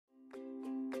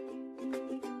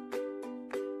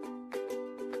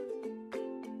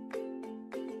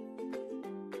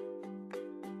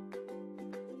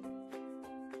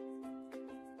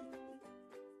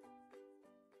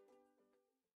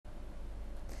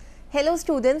Hello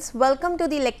students, welcome to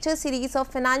the lecture series of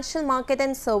Financial Market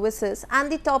and Services,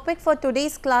 and the topic for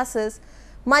today's class is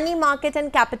Money Market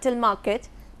and Capital Market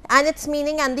and its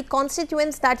meaning and the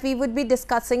constituents that we would be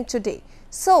discussing today.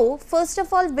 So, first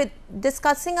of all, with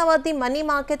discussing about the money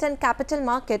market and capital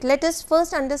market, let us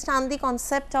first understand the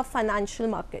concept of financial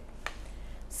market.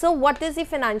 So, what is the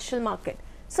financial market?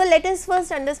 So, let us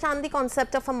first understand the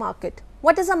concept of a market.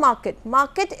 What is a market?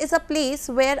 Market is a place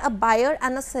where a buyer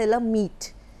and a seller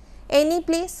meet. Any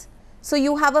place. So,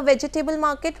 you have a vegetable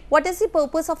market. What is the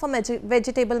purpose of a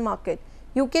vegetable market?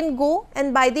 You can go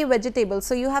and buy the vegetables.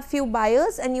 So, you have few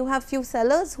buyers and you have few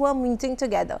sellers who are meeting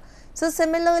together. So,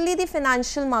 similarly the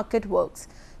financial market works.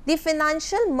 The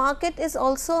financial market is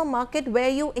also a market where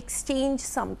you exchange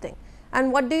something.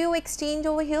 And what do you exchange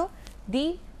over here?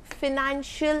 The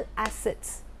financial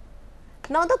assets.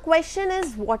 Now, the question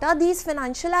is, what are these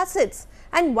financial assets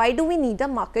and why do we need a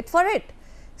market for it?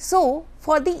 So,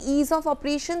 for the ease of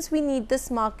operations, we need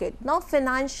this market. Now,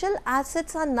 financial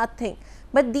assets are nothing,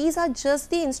 but these are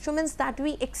just the instruments that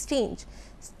we exchange.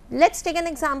 Let's take an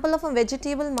example of a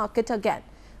vegetable market again.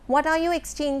 What are you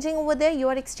exchanging over there? You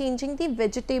are exchanging the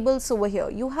vegetables over here.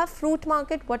 You have fruit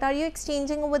market. What are you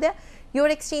exchanging over there? You are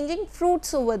exchanging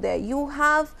fruits over there. You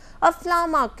have a flower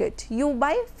market. You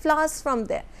buy flowers from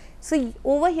there. So,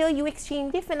 over here you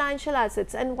exchange the financial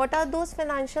assets. And what are those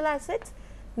financial assets?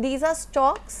 These are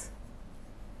stocks,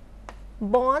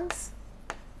 bonds,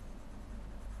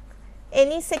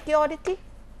 any security.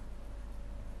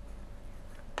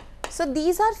 So,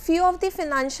 these are few of the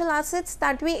financial assets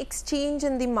that we exchange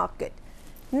in the market.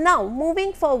 Now,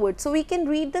 moving forward, so we can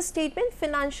read the statement,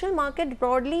 financial market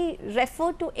broadly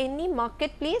refer to any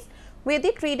marketplace where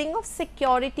the trading of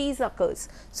securities occurs.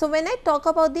 So, when I talk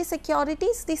about the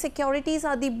securities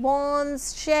are the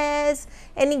bonds, shares,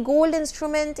 any gold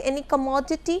instrument, any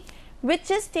commodity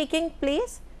which is taking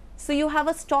place. So, you have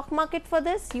a stock market for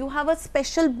this, you have a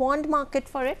special bond market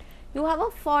for it, you have a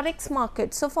forex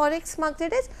market. So, forex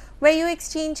market is where you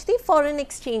exchange the foreign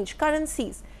exchange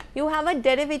currencies. You have a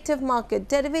derivative market.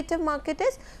 Derivative market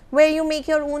is where you make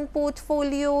your own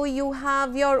portfolio, you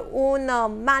have your own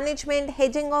management,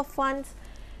 hedging of funds.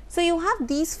 So, you have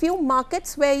these few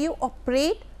markets where you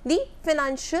operate the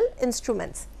financial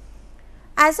instruments.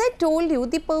 As I told you,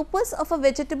 the purpose of a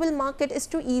vegetable market is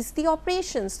to ease the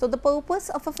operations. So, the purpose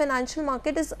of a financial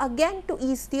market is again to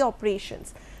ease the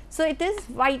operations. So, it is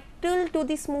vital to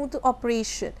the smooth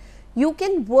operation. You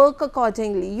can work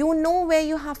accordingly. You know where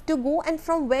you have to go and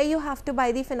from where you have to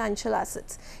buy the financial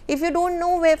assets. If you don't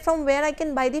know from where I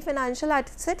can buy the financial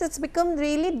assets, it's become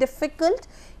really difficult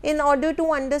in order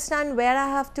to understand where I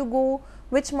have to go,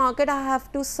 which market I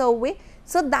have to survey.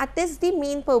 So, that is the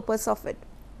main purpose of it.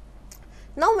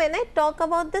 Now, when I talk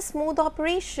about the smooth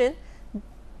operation,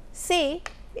 say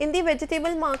in the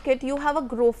vegetable market you have a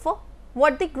grower.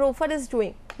 What the grower is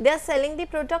doing? They are selling the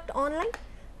product online,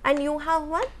 and you have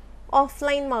one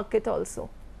offline market also.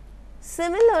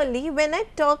 Similarly, when I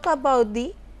talk about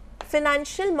the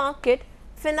financial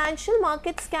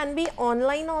markets can be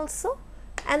online also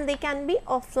and they can be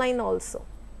offline also.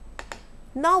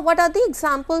 Now, what are the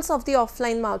examples of the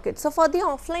offline market? So, for the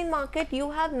offline market,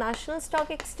 you have National Stock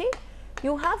Exchange,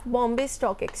 you have Bombay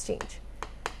Stock Exchange.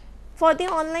 For the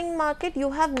online market,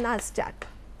 you have NASDAQ.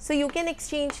 So, you can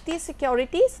exchange these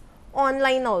securities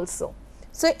online also.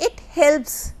 So, it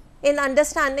helps in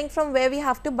understanding from where we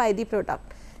have to buy the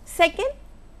product. Second,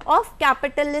 of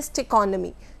capitalist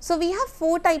economy. So, we have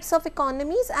four types of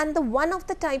economies, and the one of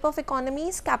the type of economy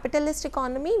is capitalist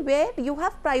economy, where you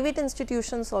have private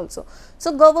institutions also.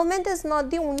 So, government is not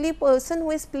the only person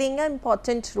who is playing an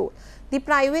important role. The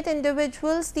private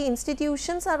individuals, the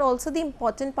institutions are also the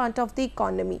important part of the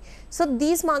economy. So,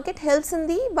 these market helps in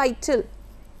the vital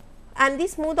and the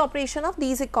smooth operation of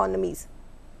these economies.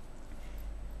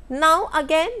 Now,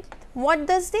 again, what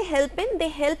does they help in? They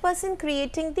help us in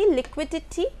creating the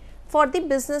liquidity for the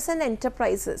business and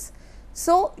enterprises.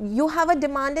 So, you have a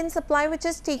demand and supply which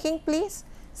is taking place.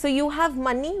 So, you have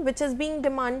money which is being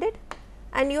demanded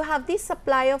and you have the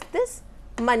supply of this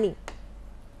money.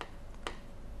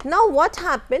 Now, what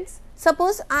happens?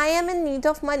 Suppose I am in need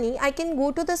of money, I can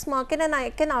go to this market and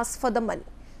I can ask for the money.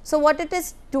 So, what it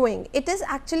is doing? It is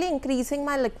actually increasing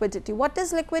my liquidity. What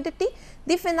is liquidity?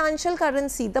 The financial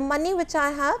currency, the money which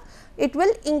I have, it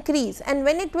will increase, and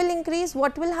when it will increase,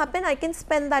 what will happen? I can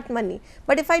spend that money,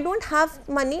 but if I do not have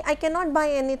money, I cannot buy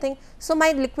anything. So,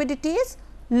 my liquidity is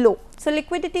low. So,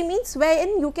 liquidity means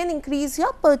wherein you can increase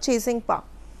your purchasing power.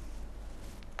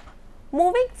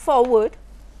 Moving forward,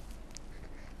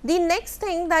 the next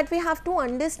thing that we have to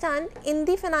understand in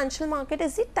the financial market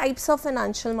is the types of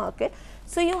financial market.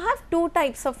 So, you have two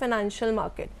types of financial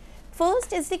market.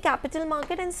 first is the capital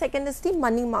market and second is the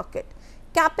money market.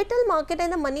 Capital market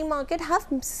and the money market have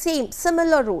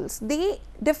similar roles. They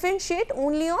differentiate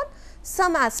only on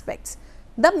some aspects.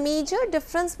 The major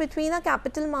difference between a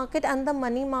capital market and the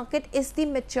money market is the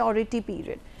maturity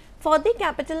period. For the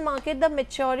capital market, the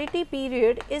maturity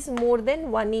period is more than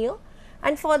 1 year,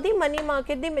 and for the money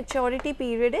market, the maturity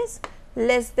period is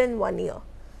less than 1 year.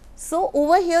 So,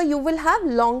 over here you will have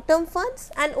long term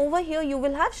funds and over here you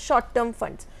will have short term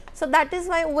funds. So, that is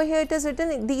why over here it is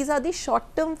written these are the short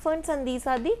term funds and these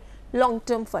are the long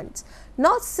term funds.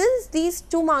 Now, since these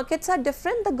two markets are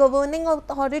different, the governing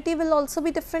authority will also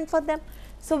be different for them.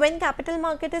 So, when capital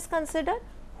market is considered,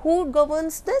 who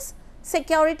governs this?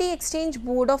 Security Exchange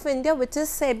Board of India, which is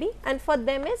SEBI, and for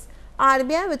them is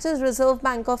RBI, which is Reserve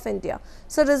Bank of India.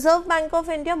 So, Reserve Bank of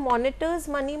India monitors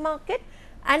money market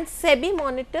and SEBI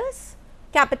monitors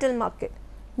capital market.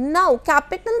 Now,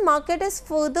 capital market is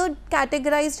further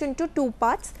categorized into two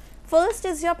parts. First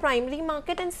is your primary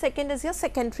market and second is your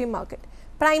secondary market.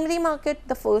 Primary market,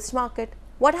 the first market.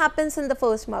 What happens in the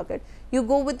first market? You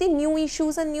go with the new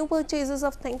issues and new purchases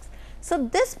of things. So,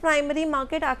 this primary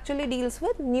market actually deals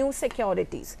with new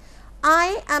securities.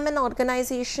 I am an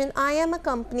organization, I am a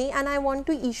company and I want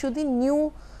to issue the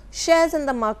new shares in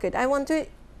the market. I want to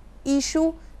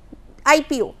issue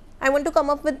IPO. I want to come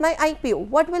up with my IPO.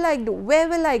 What will I do? Where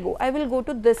will I go? I will go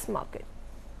to this market.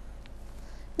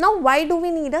 Now, why do we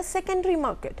need a secondary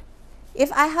market?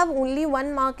 If I have only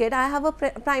one market, I have a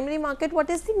primary market,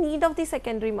 what is the need of the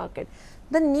secondary market?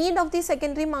 The need of the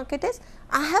secondary market is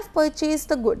I have purchased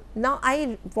the good. Now,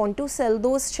 I want to sell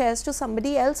those shares to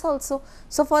somebody else also.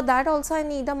 So, for that also I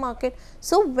need a market.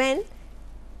 So, when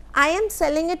I am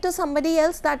selling it to somebody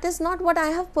else, that is not what I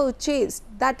have purchased.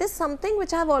 That is something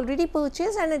which I have already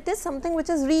purchased and it is something which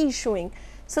is reissuing.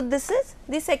 So, this is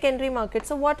the secondary market.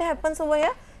 So, what happens over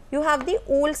here? You have the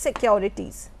old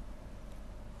securities.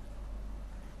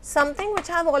 Something which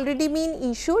have already been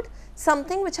issued,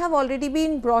 something which have already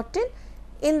been brought in.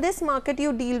 In this market,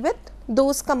 you deal with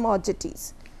those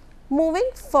commodities. Moving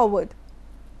forward,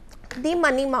 the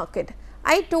money market.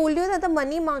 I told you that the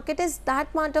money market is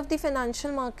that part of the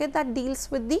financial market that deals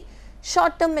with the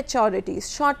short term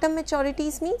maturities. Short term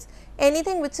maturities means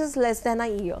anything which is less than a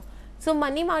year. So,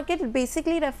 money market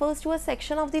basically refers to a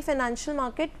section of the financial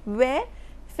market where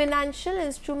financial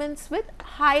instruments with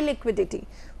high liquidity.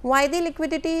 Why the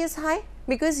liquidity is high?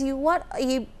 Because you are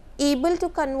able to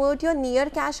convert your near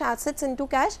cash assets into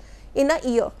cash in a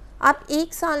year. आप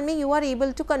एक साल में you are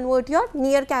able to convert your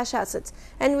near cash assets,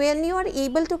 and when you are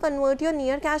able to convert your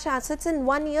near cash assets in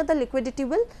 1 year, the liquidity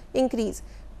will increase.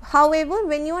 However,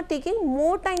 when you are taking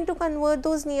more time to convert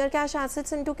those near cash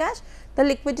assets into cash, the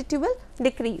liquidity will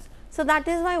decrease. So, that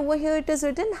is why over here it is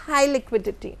written high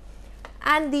liquidity,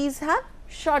 and these have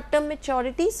short term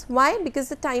maturities. Why? Because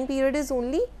the time period is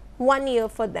only 1 year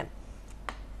for them.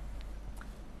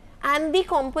 And the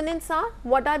components are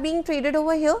what are being traded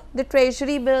over here, the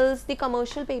treasury bills, the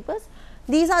commercial papers.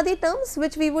 These are the terms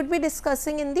which we would be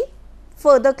discussing in the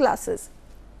further classes.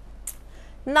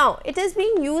 Now, it is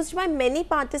being used by many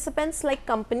participants like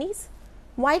companies.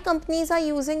 Why companies are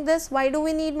using this? Why do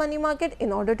we need money market?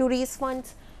 In order to raise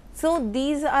funds. So,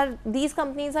 these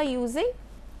companies are using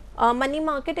money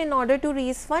market in order to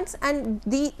raise funds, and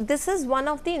this is one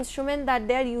of the instrument that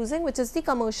they are using, which is the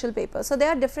commercial paper. So, there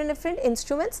are different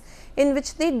instruments in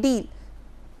which they deal.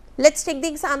 Let us take the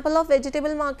example of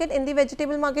vegetable market. In the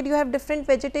vegetable market, you have different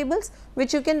vegetables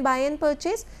which you can buy and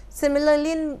purchase.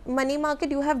 Similarly, in money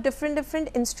market, you have different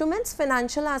instruments,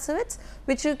 financial assets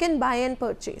which you can buy and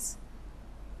purchase,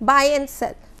 buy and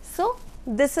sell. So,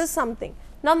 this is something.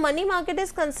 Now, money market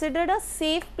is considered a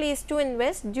safe place to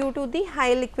invest due to the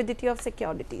high liquidity of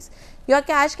securities. Your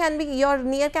cash can be, your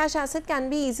near cash asset can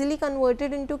be easily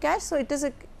converted into cash. So,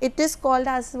 it is called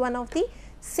as one of the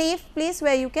safe place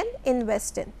where you can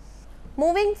invest in.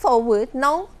 Moving forward,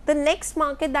 now the next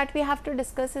market that we have to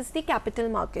discuss is the capital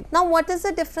market. Now, what is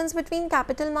the difference between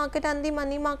capital market and the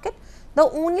money market? The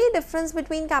only difference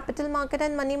between capital market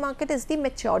and money market is the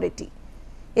maturity.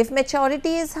 If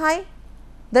maturity is high,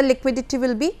 the liquidity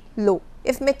will be low.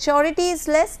 If maturity is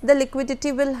less, the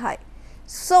liquidity will high.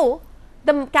 So,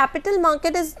 the capital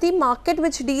market is the market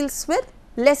which deals with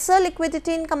lesser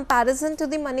liquidity in comparison to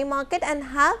the money market and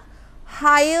have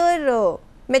higher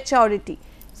maturity.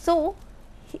 So,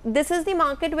 this is the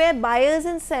market where buyers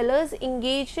and sellers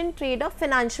engage in trade of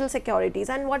financial securities.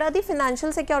 And what are the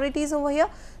financial securities over here?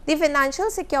 The financial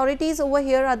securities over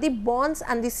here are the bonds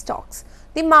and the stocks.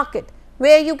 The market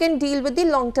where you can deal with the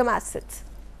long term assets.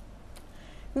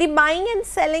 The buying and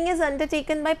selling is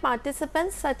undertaken by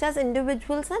participants such as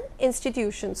individuals and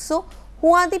institutions. So,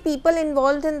 Who are the people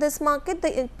involved in this market?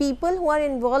 The people who are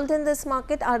involved in this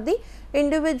market are the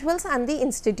individuals and the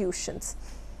institutions.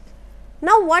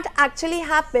 Now what actually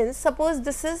happens, suppose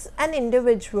this is an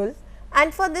individual,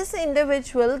 and for this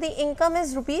individual the income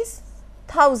is rupees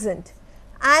 1000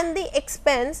 and the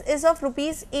expense is of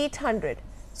rupees 800.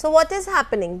 So what is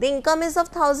happening? The income is of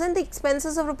 1000, the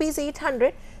expenses of rupees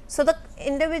 800. So the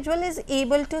individual is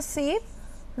able to save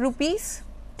rupees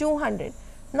 200.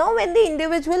 Now when the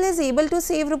individual is able to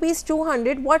save rupees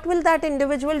 200, what will that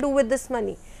individual do with this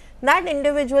money? That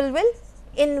individual will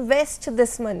invest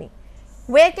this money.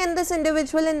 Where can this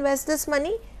individual invest this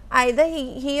money? Either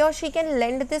he or she can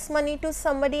lend this money to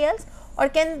somebody else or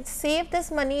can save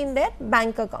this money in their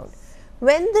bank account.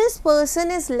 When this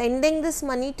person is lending this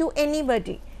money to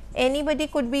anybody, anybody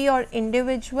could be your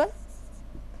individual,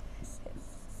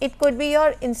 it could be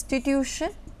your institution,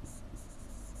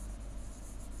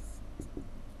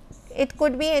 it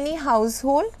could be any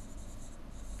household.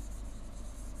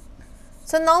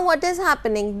 So now what is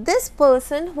happening? This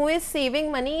person who is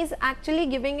saving money is actually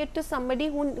giving it to somebody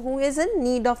who is in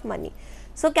need of money.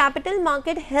 So capital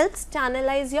market helps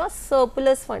channelize your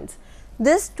surplus funds.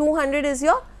 This 200 is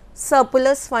your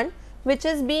surplus fund which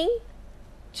is being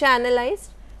channelized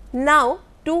now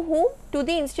to whom? To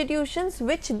the institutions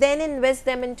which then invest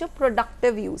them into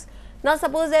productive use. Now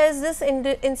suppose there is this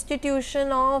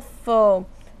institution of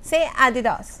say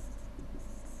Adidas.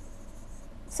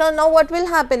 So now what will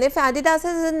happen? If Adidas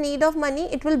is in need of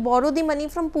money, it will borrow the money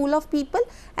from pool of people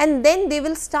and then they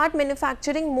will start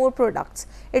manufacturing more products.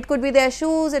 It could be their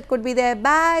shoes, it could be their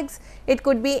bags, it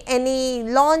could be any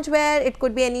loungewear, it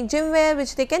could be any gym wear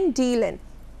which they can deal in.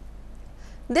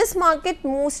 This market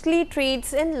mostly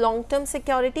trades in long term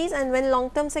securities, and when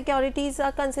long term securities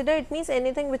are considered, it means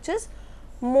anything which is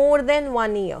more than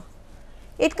 1 year.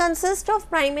 It consists of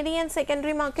primary and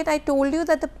secondary market. I told you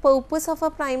that the purpose of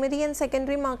a primary and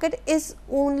secondary market is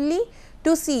only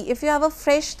to see if you have a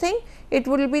fresh thing, it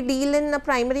will be deal in a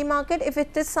primary market. If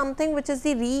it is something which is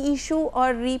the reissue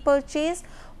or repurchase,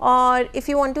 or if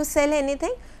you want to sell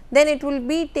anything, then it will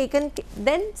be taken,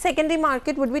 then secondary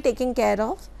market would be taking care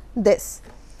of this.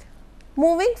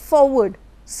 Moving forward,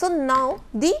 so now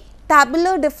the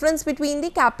tabular difference between the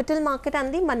capital market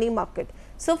and the money market.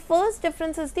 So first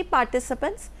difference is the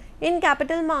participants. In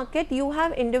capital market, you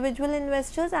have individual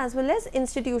investors as well as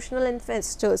institutional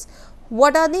investors.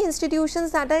 What are the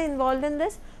institutions that are involved in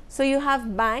this? So you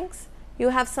have banks, you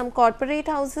have some corporate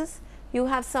houses, you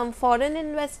have some foreign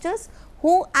investors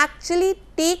who actually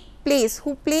take place,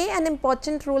 who play an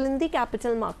important role in the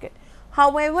capital market.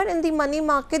 However, in the money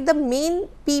market, the main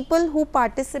people who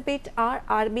participate are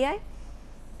RBI,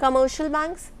 commercial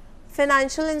banks,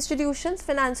 financial institutions.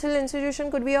 Financial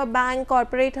institution could be your bank,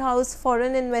 corporate house,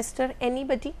 foreign investor,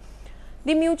 anybody.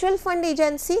 The mutual fund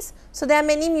agencies. So there are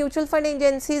many mutual fund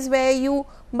agencies where you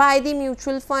buy the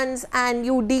mutual funds and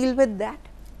you deal with that.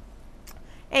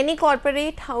 Any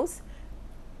corporate house.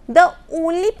 The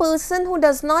only person who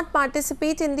does not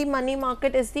participate in the money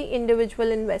market is the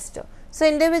individual investor. So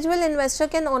individual investor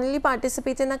can only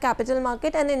participate in a capital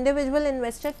market, and individual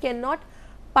investor cannot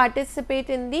participate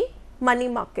in the money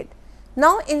market.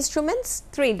 Now instruments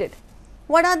traded.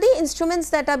 What are the instruments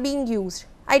that are being used?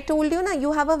 I told you now,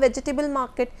 you have a vegetable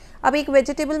market. Ab ek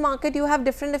vegetable market, you have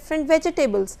different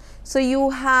vegetables. So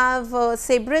you have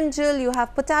say brinjal, you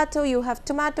have potato, you have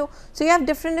tomato. So you have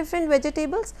different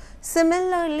vegetables.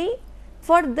 Similarly,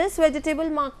 for this vegetable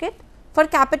market, for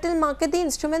capital market, the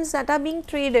instruments that are being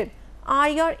traded are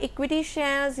your equity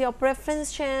shares, your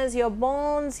preference shares, your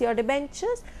bonds, your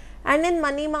debentures, and in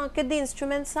money market the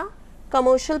instruments are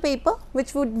commercial paper,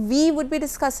 which we would be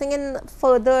discussing in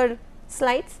further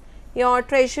slides, your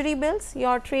treasury bills,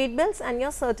 your trade bills, and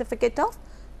your certificate of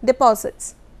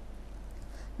deposits.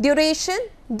 Duration,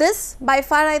 this by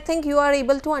far I think you are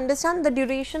able to understand, the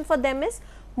duration for them is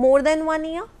more than 1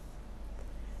 year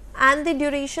and the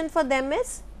duration for them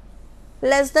is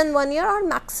less than 1 year or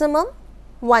maximum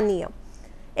 1 year.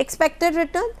 Expected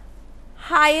return,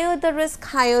 higher the risk,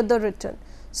 higher the return.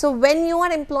 So when you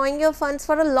are employing your funds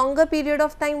for a longer period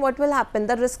of time, what will happen?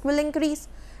 The risk will increase,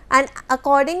 and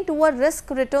according to a risk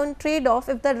return trade off,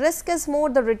 if the risk is more,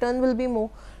 the return will be more.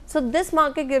 So this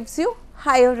market gives you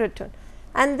higher return,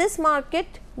 and this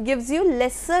market gives you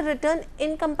lesser return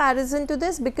in comparison to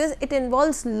this because it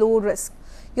involves low risk.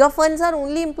 Your funds are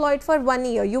only employed for 1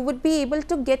 year. You would be able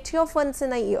to get your funds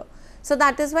in a year. So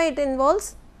that is why it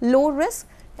involves low risk,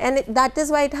 and that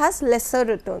is why it has lesser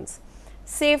returns.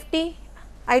 Safety,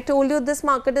 I told you this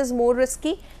market is more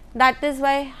risky, that is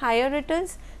why higher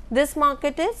returns. This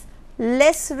market is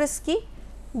less risky,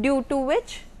 due to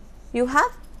which you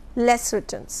have less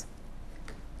returns.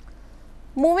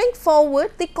 Moving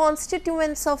forward, the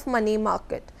constituents of money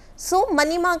market. So,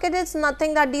 money market is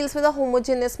nothing that deals with a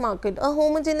homogeneous market. A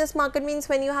homogeneous market means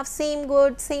when you have same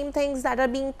goods, same things that are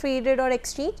being traded or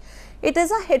exchanged. It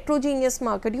is a heterogeneous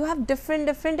market. You have different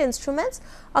instruments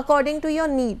according to your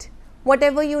need,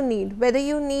 whatever you need, whether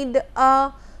you need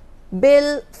a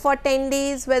bill for 10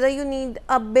 days, whether you need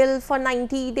a bill for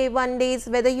 91 days,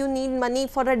 whether you need money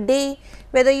for a day,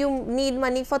 whether you need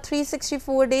money for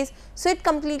 364 days. So, it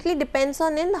completely depends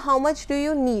on in how much do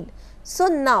you need. So,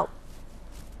 now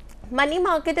money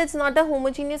market is not a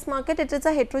homogeneous market, it is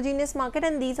a heterogeneous market,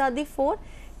 and these are the 4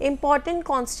 important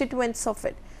constituents of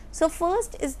it. So,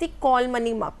 first is the call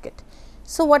money market.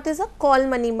 So, what is a call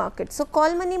money market? So,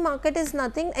 call money market is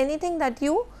anything that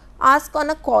you ask on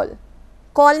a call.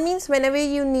 Call means whenever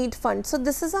you need funds. So,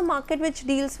 this is a market which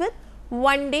deals with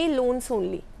one-day loans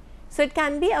only. So, it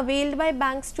can be availed by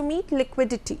banks to meet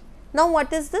liquidity. Now,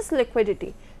 what is this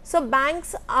liquidity? So,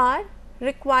 banks are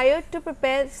required to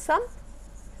prepare some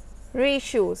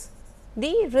ratios,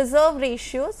 the reserve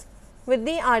ratios with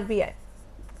the RBI.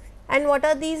 And what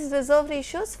are these reserve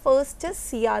ratios? First is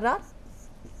CRR,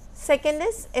 second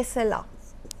is SLR,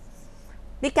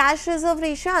 the cash reserve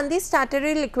ratio and the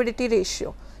statutory liquidity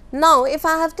ratio. Now, if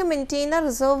I have to maintain a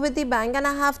reserve with the bank and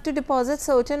I have to deposit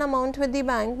certain amount with the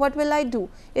bank, what will I do?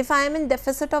 If I am in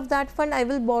deficit of that fund, I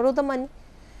will borrow the money.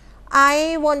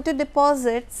 I want to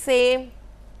deposit say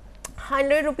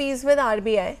 100 rupees with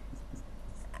RBI,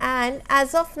 and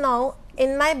as of now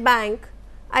in my bank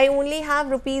I only have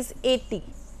rupees 80.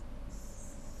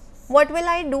 What will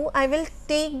I do? I will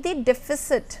take the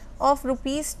deficit of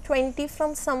rupees 20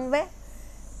 from somewhere.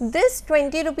 This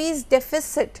 20 rupees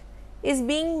deficit is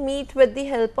being met with the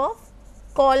help of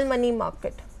call money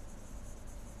market.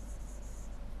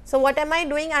 So, what am I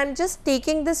doing? I am just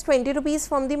taking this 20 rupees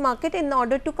from the market in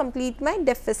order to complete my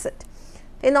deficit,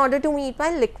 in order to meet my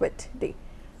liquidity.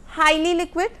 Highly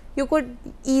liquid, you could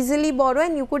easily borrow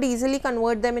and you could easily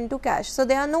convert them into cash. So,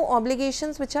 there are no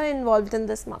obligations which are involved in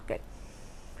this market.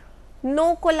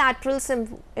 No collaterals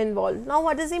involved. Now,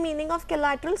 what is the meaning of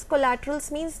collaterals?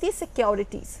 Collaterals means the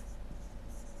securities.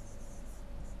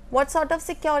 What sort of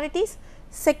securities?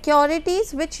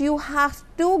 Securities which you have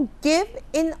to give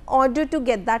in order to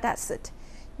get that asset.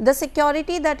 The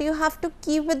security that you have to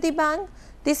keep with the bank,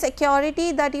 the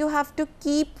security that you have to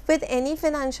keep with any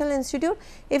financial institute.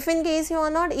 If in case you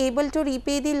are not able to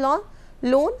repay the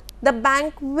loan, the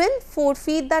bank will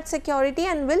forfeit that security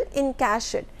and will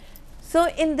encash it. So,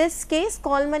 in this case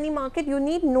call money market, you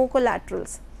need no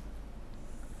collaterals,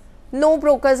 no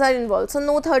brokers are involved. So,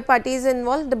 no third party is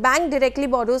involved, the bank directly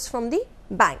borrows from the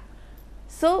bank.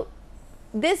 So,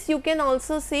 this you can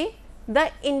also say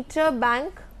the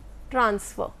interbank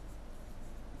transfer.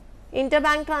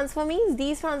 Interbank transfer means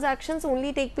these transactions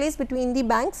only take place between the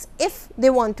banks if they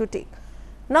want to take.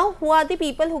 Now, who are the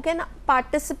people who can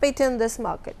participate in this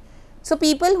market? So,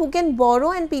 people who can borrow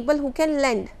and people who can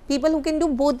lend, people who can do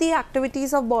both the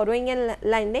activities of borrowing and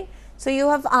lending. So, you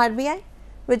have RBI,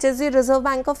 which is the Reserve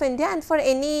Bank of India, and for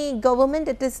any government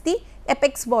it is the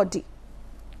apex body.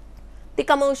 The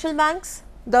commercial banks,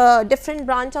 the different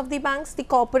branch of the banks, the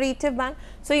cooperative bank.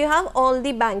 So, you have all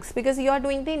the banks because you are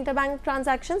doing the interbank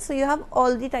transactions. So, you have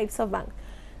all the types of bank.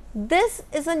 This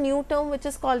is a new term which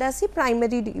is called as the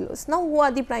primary dealers. Now, who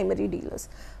are the primary dealers?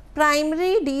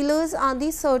 Primary dealers are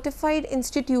the certified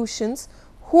institutions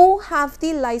who have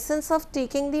the license of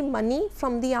taking the money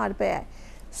from the RBI.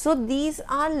 So, these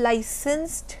are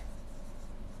licensed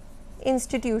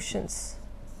institutions,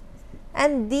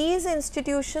 and these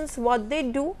institutions, what they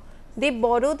do, they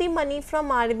borrow the money from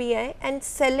RBI and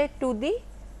sell it to the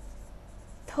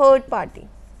third party.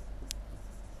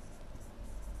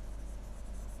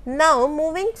 Now,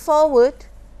 moving forward,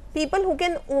 people who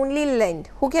can only lend,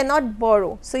 who cannot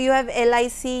borrow. So, you have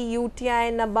LIC,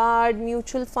 UTI, NABARD,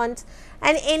 mutual funds,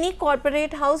 and any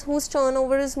corporate house whose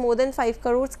turnover is more than 5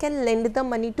 crores can lend the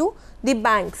money to the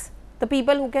banks, the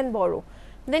people who can borrow.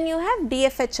 Then you have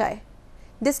DFHI,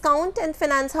 Discount and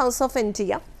Finance House of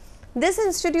India. This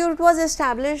institute was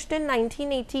established in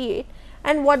 1988,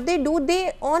 and what they do,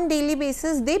 they on daily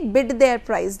basis they bid their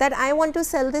price, that I want to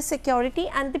sell this security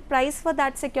and the price for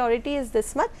that security is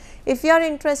this much. If you are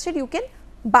interested, you can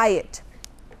buy it.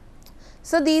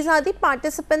 So, these are the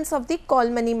participants of the call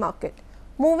money market.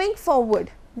 Moving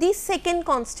forward, the second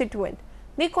constituent,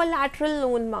 the collateral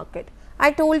loan market.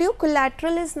 I told you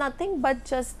collateral is nothing but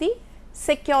just the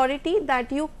security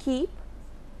that you keep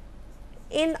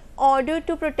in order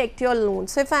to protect your loan.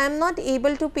 So, if I am not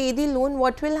able to pay the loan,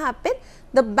 what will happen?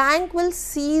 The bank will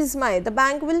the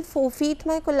bank will forfeit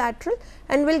my collateral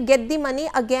and will get the money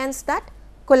against that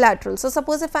collateral. So,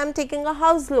 suppose if I am taking a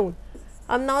house loan,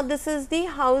 Now this is the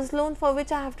house loan for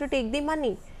which I have to take the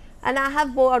money, and I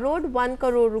have borrowed 1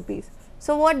 crore rupees.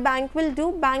 So what bank will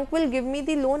do? Bank will give me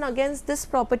the loan against this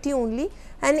property only,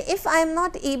 and if I am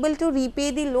not able to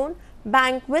repay the loan,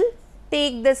 bank will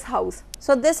take this house.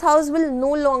 So this house will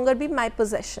no longer be my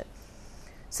possession.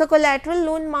 So collateral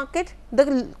loan market,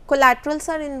 the collaterals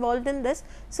are involved in this.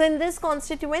 So in this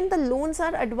constituent, the loans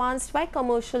are advanced by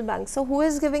commercial banks. So who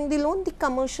is giving the loan? The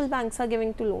commercial banks are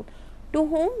giving to loan. To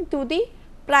whom? To the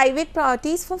private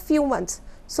parties for few months.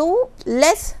 So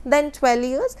less than 12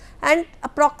 years, and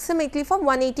approximately for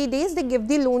 180 days they give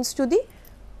the loans to the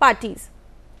parties.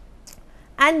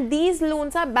 And these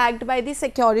loans are backed by the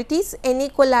securities, any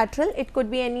collateral, it could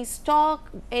be any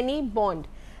stock, any bond.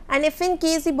 And if in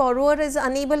case the borrower is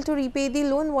unable to repay the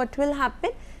loan, what will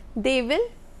happen? They will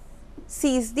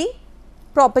seize the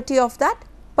property of that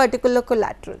particular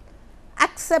collateral.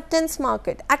 Acceptance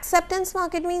market. Acceptance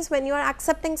market means when you are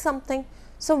accepting something.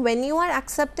 So when you are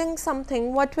accepting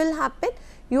something, what will happen?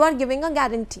 You are giving a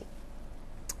guarantee.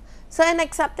 So an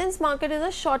acceptance market is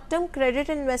a short-term credit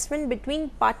investment between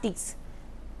parties.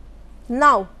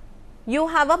 Now you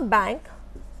have a bank.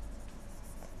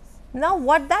 Now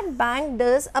what that bank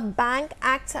does, a bank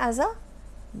acts as a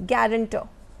guarantor.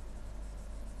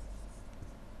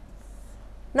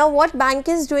 Now what bank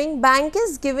is doing? Bank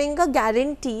is giving a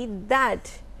guarantee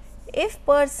that if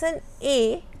person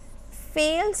A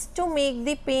fails to make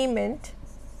the payment,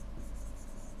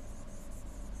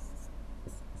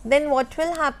 then what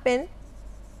will happen?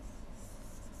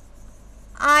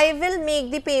 I will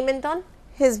make the payment on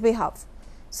his behalf.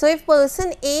 So if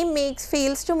person A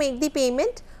fails to make the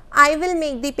payment, I will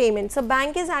make the payment. So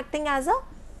bank is acting as a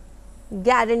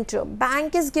guarantor.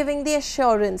 Bank is giving the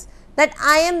assurance that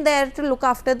I am there to look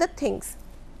after the things.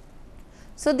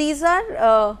 So these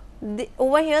are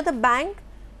over here the bank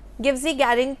gives the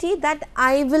guarantee that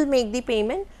I will make the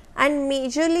payment, and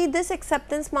majorly this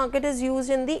acceptance market is used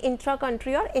in the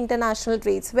intra-country or international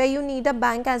trades where you need a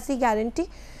bank as the guarantee.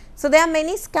 So there are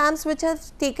many scams which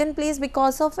have taken place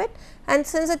because of it, and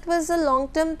since it was a long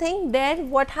term thing, there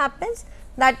what happens?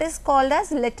 That is called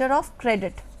as letter of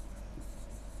credit.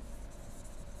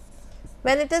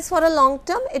 When it is for a long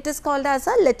term, it is called as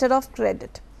a letter of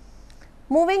credit.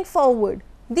 Moving forward,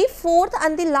 the fourth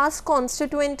and the last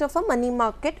constituent of a money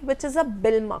market, which is a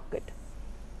bill market.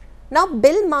 Now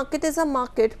bill market is a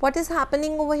market. What is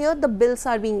happening over here? The bills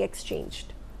are being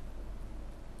exchanged.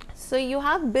 So you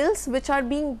have bills which are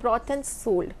being brought and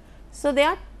sold. So there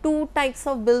are two types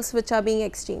of bills which are being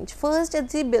exchanged. First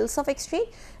is the bills of exchange,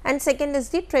 and second is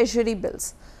the treasury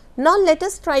bills. Now let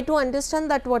us try to understand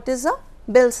that what is a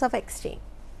bills of exchange.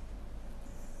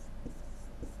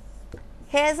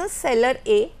 Here is a seller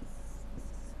A,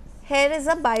 here is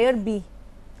a buyer B.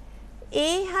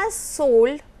 A has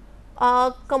sold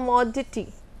a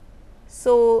commodity,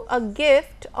 so a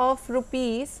gift of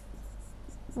rupees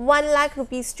 1 lakh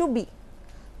rupees to B.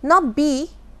 Now B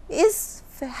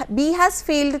has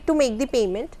failed to make the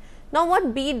payment. Now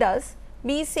what B does?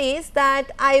 B says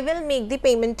that I will make the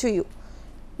payment to you.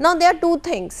 Now there are two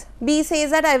things. B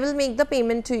says that I will make the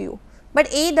payment to you,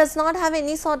 but A does not have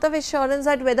any sort of assurance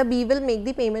that whether B will make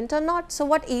the payment or not. So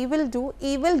what A will do?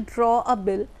 A will draw a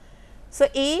bill. So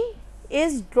A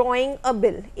is drawing a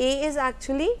bill. A is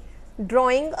actually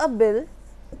drawing a bill,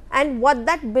 and what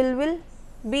that bill will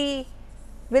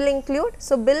include?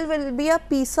 So bill will be a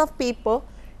piece of paper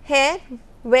here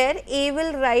where A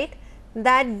will write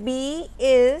that B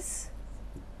is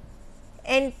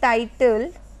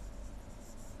entitled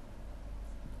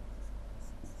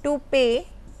to pay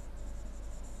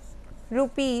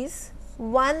rupees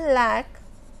 1 lakh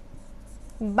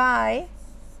by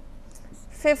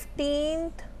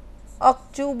 15th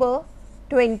October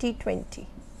 2020.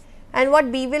 And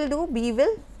what B will do? B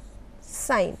will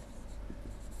sign.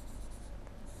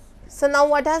 So now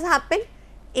what has happened?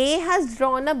 A has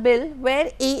drawn a bill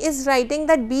where A is writing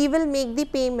that B will make the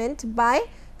payment by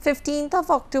 15th of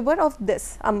October of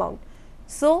this amount.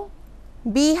 So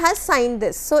B has signed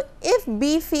this. So if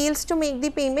B fails to make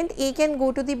the payment, A can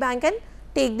go to the bank and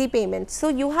take the payment. So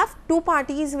you have two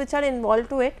parties which are involved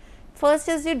to it. First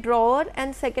is the drawer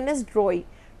and second is drawee.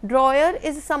 Drawer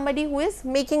is somebody who is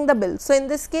making the bill. So in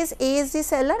this case A is the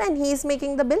seller and he is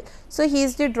making the bill. So he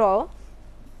is the drawer.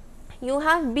 You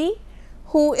have B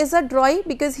who is a drawee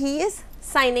because he is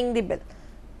signing the bill.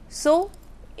 So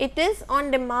it is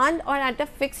on demand or at a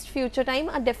fixed future time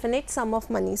a definite sum of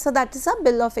money. So that is a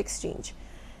bill of exchange.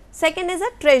 Second is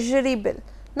a treasury bill.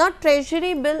 Now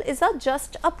treasury bill is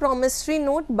just a promissory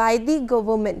note by the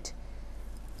government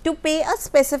to pay a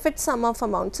specific sum of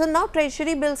amount. So now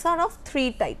treasury bills are of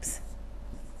three types.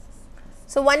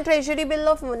 So, one treasury bill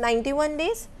of 91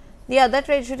 days, the other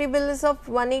treasury bill is of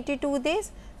 182 days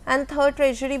and third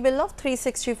treasury bill of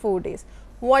 364 days.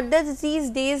 What does these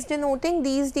days denoting?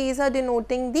 These days are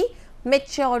denoting the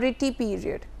maturity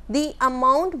period, the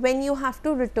amount when you have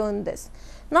to return this.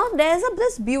 Now, there is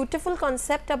this beautiful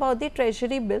concept about the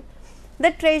treasury bill.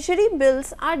 The treasury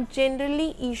bills are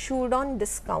generally issued on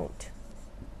discount.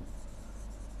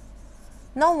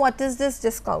 Now, what is this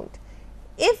discount?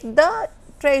 If the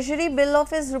treasury bill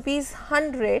of is rupees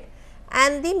 100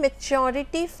 and the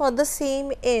maturity for the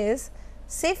same is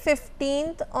say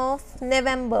 15th of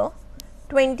November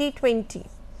 2020.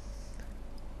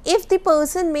 If the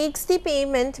person makes the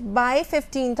payment by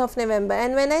 15th of November,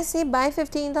 and when I say by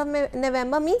 15th of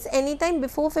November means anytime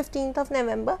before 15th of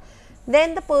November,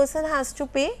 then the person has to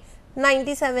pay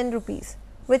 97 rupees,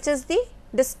 which is the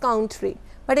discount rate.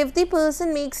 But if the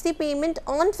person makes the payment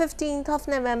on 15th of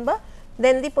November,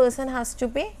 then the person has to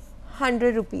pay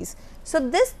 100 rupees. So,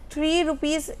 this 3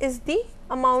 rupees is the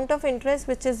amount of interest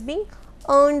which is being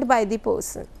earned by the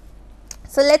person.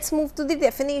 So, let us move to the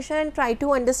definition and try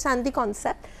to understand the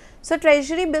concept. So,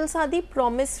 treasury bills are the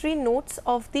promissory notes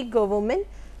of the government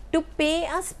to pay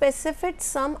a specific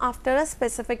sum after a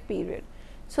specific period.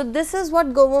 So, this is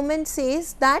what government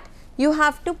says, that you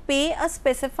have to pay a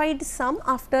specified sum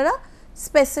after a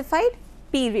specified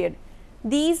period.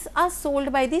 These are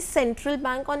sold by the central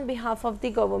bank on behalf of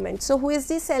the government. So, who is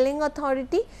the selling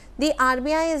authority? The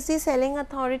RBI is the selling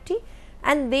authority,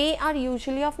 and they are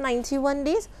usually of 91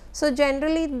 days. So,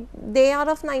 generally they are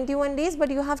of 91 days,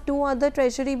 but you have two other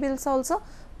treasury bills also.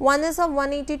 One is of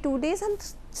 182 days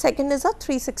and second is of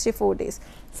 364 days.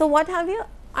 So, what have you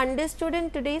understood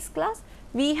in today's class?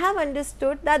 We have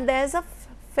understood that there is a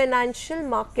financial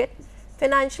market.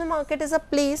 Financial market is a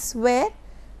place where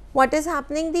what is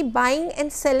happening, the buying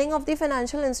and selling of the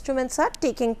financial instruments are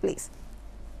taking place.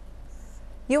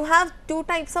 You have two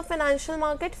types of financial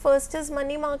market. First is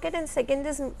money market and second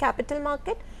is capital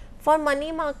market. For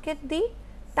money market, the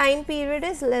time period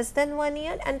is less than 1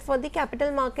 year, and for the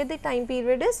capital market, the time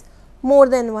period is more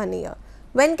than 1 year.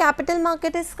 When capital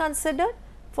market is considered,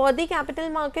 for the capital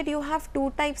market, you have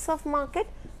two types of market.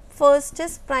 First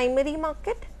is primary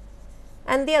market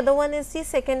and the other one is the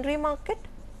secondary market.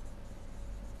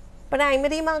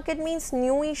 Primary market means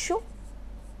new issue,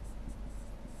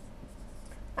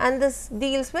 and this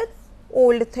deals with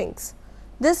old things.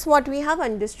 This what we have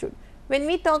understood. When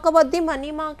we talk about the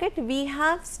money market, we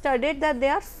have studied that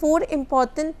there are four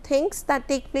important things that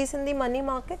take place in the money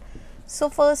market. So,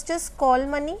 first is call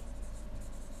money.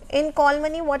 In call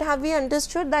money, what have we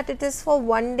understood? That it is for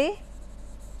 1 day,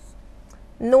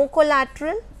 no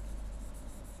collateral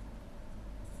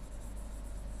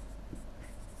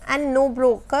and no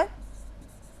broker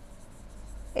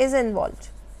is involved.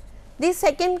 The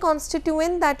second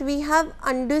constituent that we have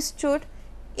understood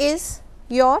is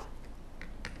your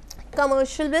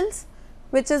commercial bills,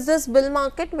 which is this bill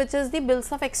market, which is the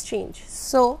bills of exchange.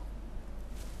 So,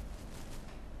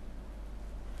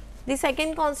 the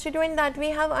second constituent that we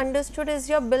have understood is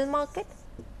your bill market,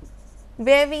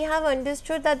 where we have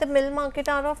understood that the bill market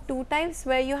are of two types,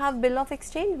 where you have bill of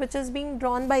exchange, which is being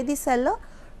drawn by the seller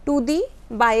to the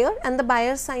buyer and the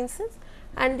buyer signs it,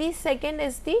 and the second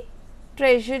is the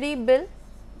treasury bill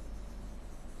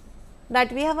that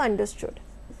we have understood.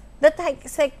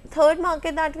 The third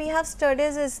market that we have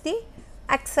studied is the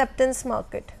acceptance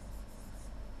market.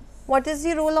 What is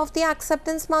the role of the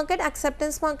acceptance market?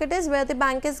 Acceptance market is where the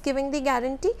bank is giving the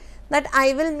guarantee that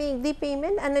I will make the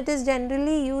payment, and it is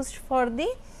generally used for the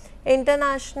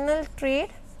international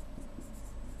trade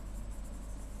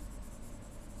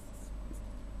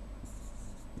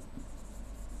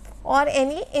or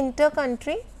any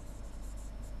inter-country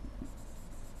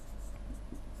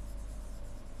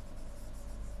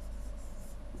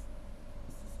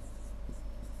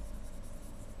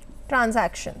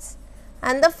transactions.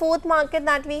 And the fourth market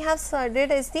that we have studied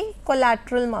is the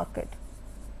collateral market.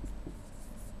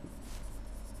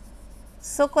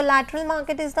 So, collateral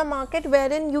market is the market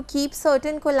wherein you keep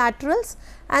certain collaterals,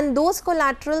 and those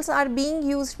collaterals are being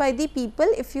used by the people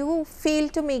if you fail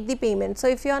to make the payment. So,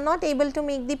 if you are not able to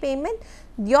make the payment,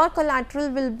 your collateral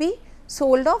will be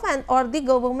sold off, and or the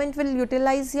government will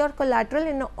utilize your collateral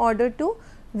in order to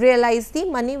realize the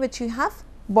money which you have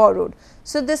borrowed.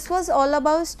 So, this was all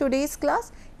about today's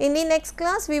class. In the next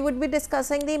class, we would be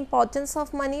discussing the importance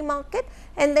of money market,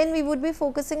 and then we would be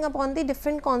focusing upon the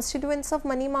different constituents of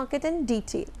money market in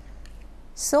detail.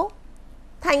 So,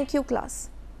 thank you class.